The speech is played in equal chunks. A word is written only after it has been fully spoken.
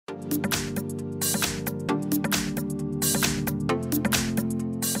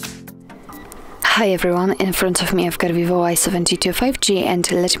Hi everyone, in front of me I've got VIVO Y72 5G and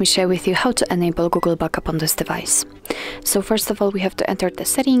let me share with you how to enable Google Backup on this device. So first of all we have to enter the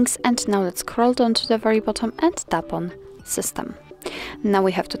settings, and now let's scroll down to the very bottom and tap on System. Now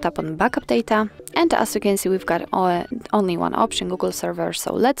we have to tap on Backup Data, and as you can see we've got only one option, Google Server,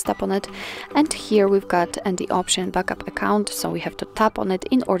 so let's tap on it. And here we've got the option Backup Account, so we have to tap on it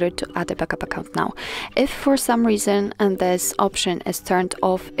in order to add a backup account now. If for some reason this option is turned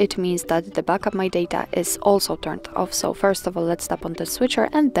off, it means that the Backup My Data is also turned off. So first of all let's tap on the switcher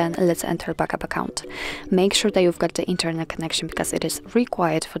and then let's enter backup account. Make sure that you've got the internet connection because it is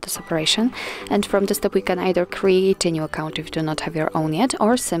required for this operation, and from this step we can either create a new account if you do not have your own yet,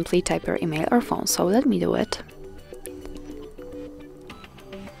 or simply type your email or phone. So let me do it.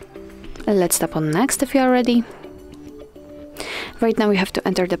 Let's tap on next if you are ready. Right now we have to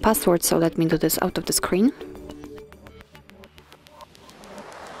enter the password, so let me do this out of the screen.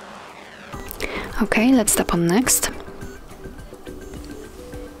 Okay, let's tap on next.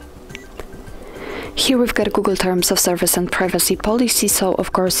 Here we've got Google Terms of Service and Privacy Policy, so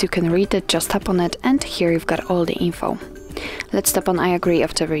of course you can read it, just tap on it, and here you've got all the info. Let's tap on I agree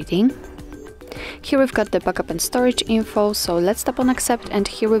after reading. Here we've got the backup and storage info, so let's tap on accept, and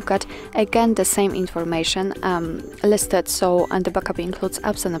here we've got again the same information listed. And the backup includes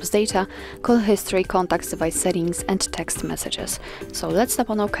apps and apps data, call history, contacts, device settings and text messages. So let's tap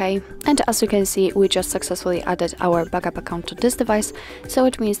on OK, and as you can see we just successfully added our backup account to this device, so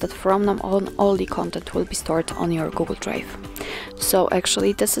it means that from now on all the content will be stored on your Google Drive. So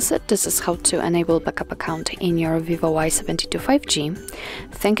actually this is it. This is how to enable backup account in your VIVO Y72 5G.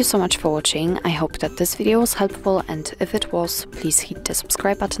 Thank you so much for watching. I hope that this video was helpful, and if it was, please hit the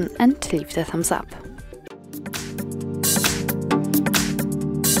subscribe button and leave the thumbs up.